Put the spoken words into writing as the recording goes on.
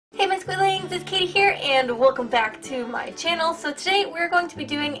Squidlings, it's Katie here and welcome back to my channel. So today we're going to be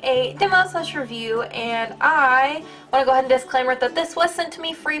doing a demo / review, and I want to go ahead and disclaimer that this was sent to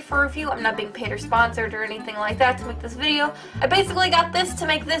me free for review. I'm not being paid or sponsored or anything like that to make this video. I basically got this to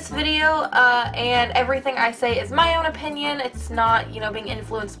make this video and everything I say is my own opinion. It's not, being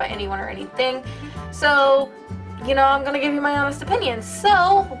influenced by anyone or anything. So, I'm going to give you my honest opinion.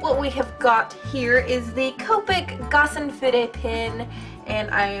 So, what we have got here is the Copic Gasenfude Pen,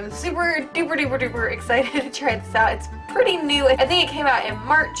 and I am super duper excited to try this out. It's pretty new. I think it came out in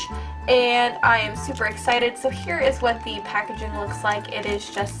March, and I am super excited. So here is what the packaging looks like. It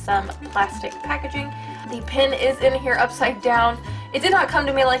is just some plastic packaging. The pen is in here upside down. It did not come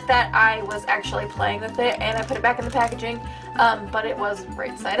to me like that. I was actually playing with it, and I put it back in the packaging, but it was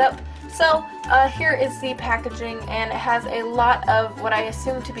right side up. So here is the packaging, and it has a lot of what I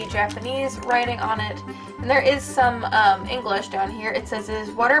assume to be Japanese writing on it, and there is some English down here. It says it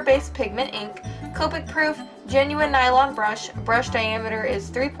is water-based pigment ink, Copic proof, genuine nylon brush diameter is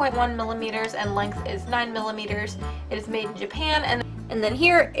 3.1 millimeters and length is 9 millimeters. It is made in Japan, and then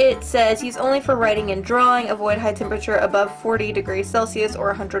here it says used only for writing and drawing, avoid high temperature above 40 degrees Celsius or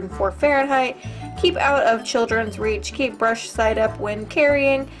 104 Fahrenheit, keep out of children's reach, keep brush side up when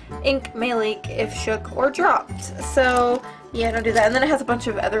carrying, ink may leak if shook or dropped. So yeah, don't do that. And then it has a bunch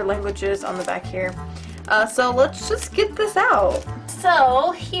of other languages on the back here. So let's just get this out.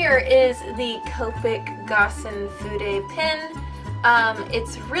 So here is the Copic Gasenfude Pen.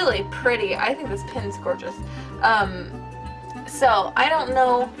 It's really pretty. I think this pen's gorgeous. So I don't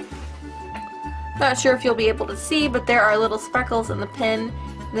know, not sure if you'll be able to see, but there are little speckles in the pen.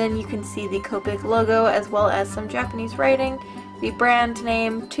 Then you can see the Copic logo as well as some Japanese writing. The brand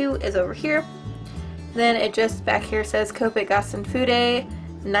name too is over here. Then it just back here says Copic Gasenfude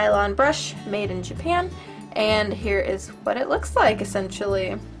nylon brush made in Japan, and here is what it looks like essentially.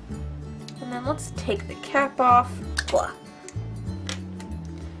 And then let's take the cap off. Blah.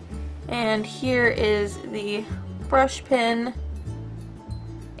 And here is the brush pen,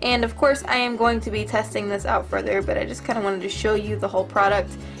 and of course I am going to be testing this out further, but I just kind of wanted to show you the whole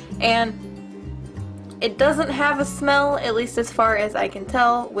product. And it doesn't have a smell, at least as far as I can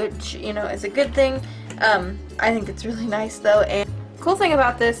tell, which is a good thing. I think it's really nice though, and the cool thing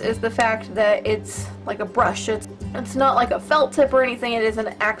about this is the fact that it's like a brush. It's not like a felt tip or anything, it is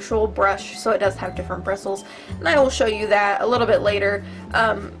an actual brush, so it does have different bristles, and I will show you that a little bit later.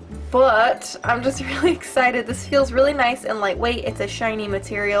 But I'm just really excited. This feels really nice and lightweight. It's a shiny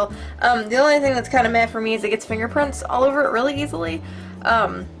material. The only thing that's kind of meh for me is it gets fingerprints all over it really easily.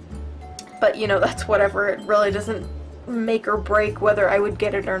 But that's whatever. It really doesn't make or break whether I would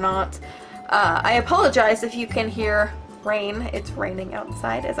get it or not. I apologize if you can hear rain. It's raining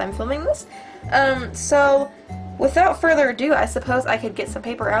outside as I'm filming this. So without further ado, I suppose I could get some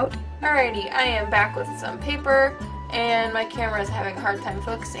paper out. Alrighty, I am back with some paper, and my camera is having a hard time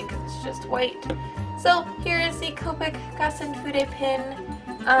focusing because it's just white. So here is the Copic Gasenfude Pen.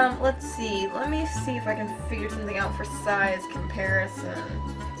 Let's see. Let me see if I can figure something out for size comparison.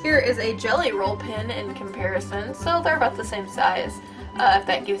 Here is a jelly roll pen in comparison, so they're about the same size, if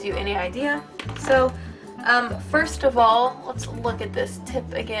that gives you any idea. So first of all, let's look at this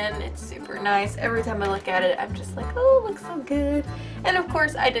tip again. It's super nice. Every time I look at it, I'm just like, oh, it looks so good. And of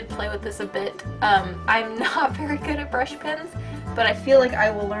course, I did play with this a bit. I'm not very good at brush pens, but I feel like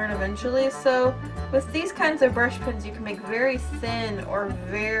I will learn eventually. So with these kinds of brush pens, you can make very thin or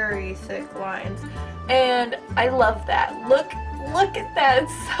very thick lines, and I love that. Look at that.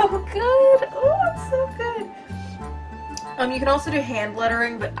 It's so good. Oh, it's so good. You can also do hand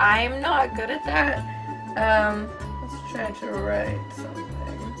lettering, but I'm not good at that. Let's try to write something.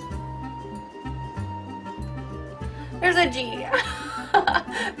 There's a G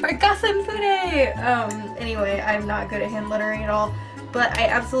for Gasenfude. Anyway, I'm not good at hand lettering at all, but I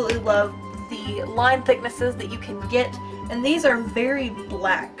absolutely love the line thicknesses that you can get, and these are very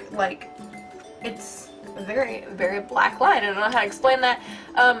black. Like, it's a very black line. I don't know how to explain that.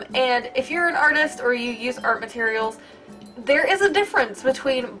 And if you're an artist or you use art materials, there is a difference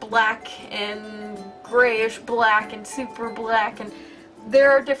between black and grayish black and super black, and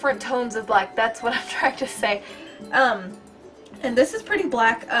there are different tones of black. That's what I'm trying to say. And this is pretty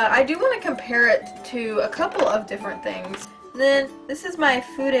black. I do want to compare it to a couple of different things. Then this is my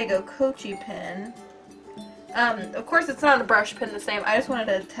Fudego Kochi pen. Of course it's not a brush pen the same. I just wanted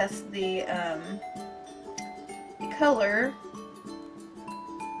to test the color.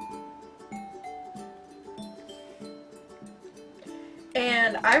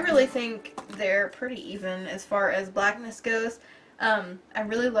 And I really think they're pretty even as far as blackness goes. I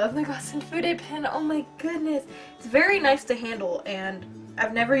really love the Gasenfude pen. Oh my goodness. It's very nice to handle, and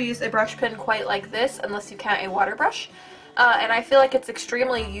I've never used a brush pen quite like this unless you count a water brush. And I feel like it's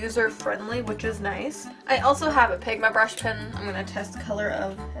extremely user-friendly, which is nice. I also have a Pigma brush pen I'm going to test color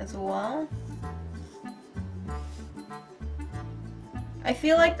of as well. I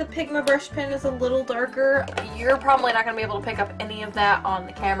feel like the Pigma brush pen is a little darker. You're probably not going to be able to pick up any of that on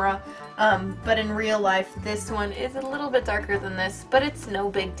the camera, but in real life this one is a little bit darker than this, but it's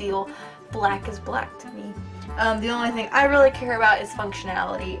no big deal. Black is black to me. The only thing I really care about is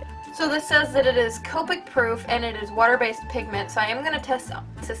functionality. So this says that it is Copic proof and it is water-based pigment, so I am going to test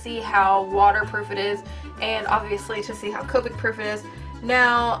to see how waterproof it is and obviously to see how Copic proof it is.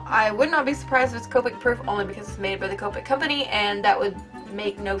 Now, I would not be surprised if it's Copic proof only because it's made by the Copic company, and that would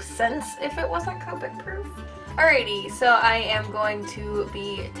make no sense if it wasn't Copic proof. Alrighty, so I am going to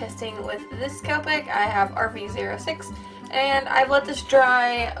be testing with this Copic. I have RV06, and I've let this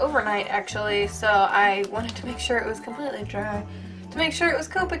dry overnight actually, so I wanted to make sure it was completely dry to make sure it was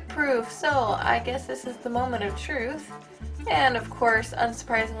Copic proof, so I guess this is the moment of truth. And of course,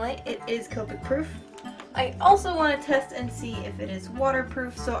 unsurprisingly, it is Copic proof. I also want to test and see if it is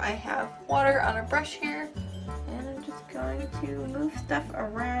waterproof, so I have water on a brush here, and I'm just going to move stuff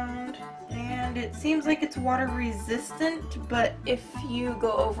around, and it seems like it's water resistant, but if you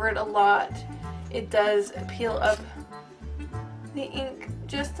go over it a lot, it does peel up the ink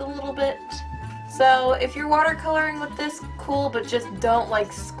just a little bit. So if you're watercoloring with this, cool, but just don't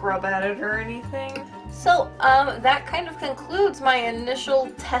like scrub at it or anything. So that kind of concludes my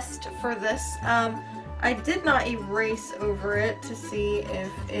initial test for this. I did not erase over it to see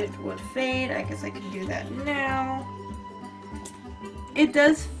if it would fade. I guess I can do that now. It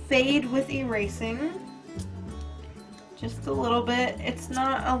does fade with erasing. Just a little bit. It's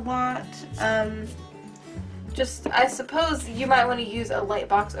not a lot. Just, I suppose you might want to use a light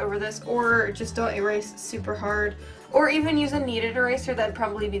box over this, or just don't erase super hard, or even use a kneaded eraser. That'd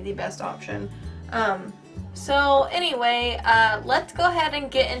probably be the best option. So anyway, let's go ahead and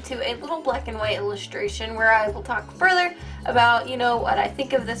get into a little black and white illustration where I will talk further about, you know, what I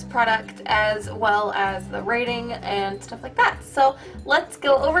think of this product as well as the rating and stuff like that. So let's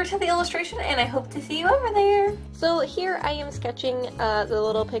go over to the illustration and I hope to see you over there. So here I am sketching the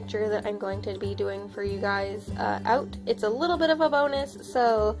little picture that I'm going to be doing for you guys out. It's a little bit of a bonus,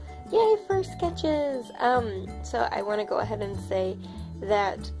 so yay for sketches! So I want to go ahead and say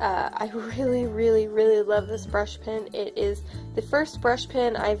that I really love this brush pen. It is the first brush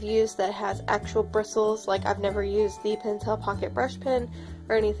pen I've used that has actual bristles. Like, I've never used the Pentel Pocket brush pen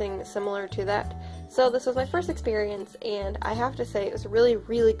or anything similar to that. So this was my first experience, and I have to say it was a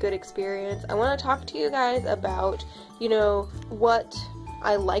really good experience. I want to talk to you guys about, you know, what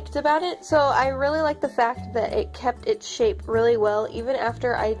I liked about it. So I really like the fact that it kept its shape really well even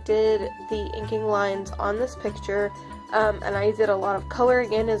after I did the inking lines on this picture. And I did a lot of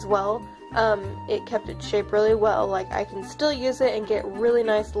coloring in as well. It kept its shape really well. Like, I can still use it and get really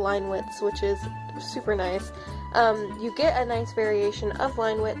nice line widths, which is super nice. You get a nice variation of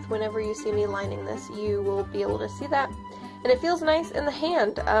line width whenever you see me lining this. You will be able to see that. And it feels nice in the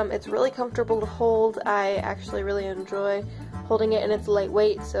hand. It's really comfortable to hold. I actually really enjoy holding it, and it's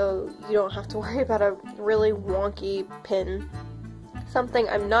lightweight, so you don't have to worry about a really wonky pen. Something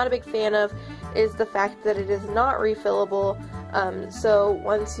I'm not a big fan of is the fact that it is not refillable. So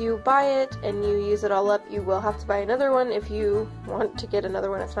once you buy it and you use it all up, you will have to buy another one if you want to get another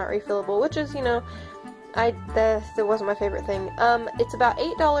one that's not refillable, which is, you know, that wasn't my favorite thing. It's about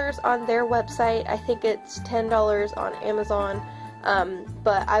 $8 on their website. I think it's $10 on Amazon.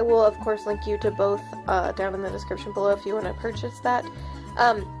 But I will of course link you to both down in the description below if you want to purchase that.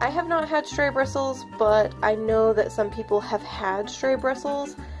 I have not had stray bristles, but I know that some people have had stray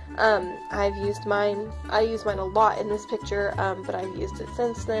bristles. I've used mine. I use mine a lot in this picture, but I've used it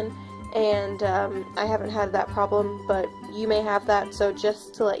since then, and I haven't had that problem, but you may have that, so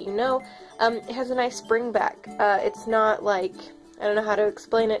just to let you know, it has a nice spring back. It's not like, I don't know how to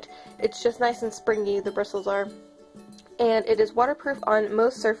explain it, it's just nice and springy, the bristles are, and it is waterproof on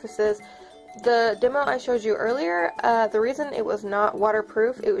most surfaces. The demo I showed you earlier, the reason it was not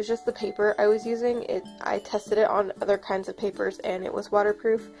waterproof, it was just the paper I was using. I tested it on other kinds of papers and it was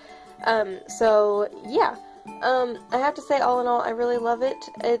waterproof. So yeah, I have to say, all in all, I really love it.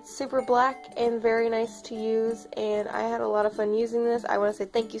 It's super black and very nice to use, and I had a lot of fun using this. I want to say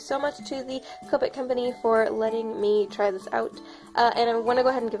thank you so much to the Copic company for letting me try this out. And I want to go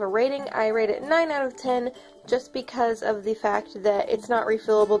ahead and give a rating. I rate it 9 out of 10. Just because of the fact that it's not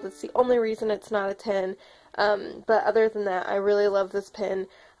refillable. That's the only reason it's not a 10. But other than that, I really love this pen.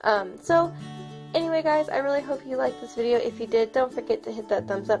 So Anyway guys, I really hope you liked this video. If you did, don't forget to hit that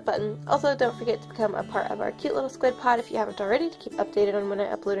thumbs up button. Also, don't forget to become a part of our cute little squid pod if you haven't already, to keep updated on when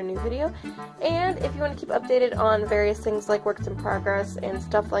I upload a new video. And if you want to keep updated on various things like works in progress and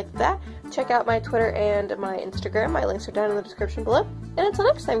stuff like that, check out my Twitter and my Instagram. My links are down in the description below. And until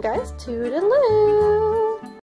next time guys, toodaloo!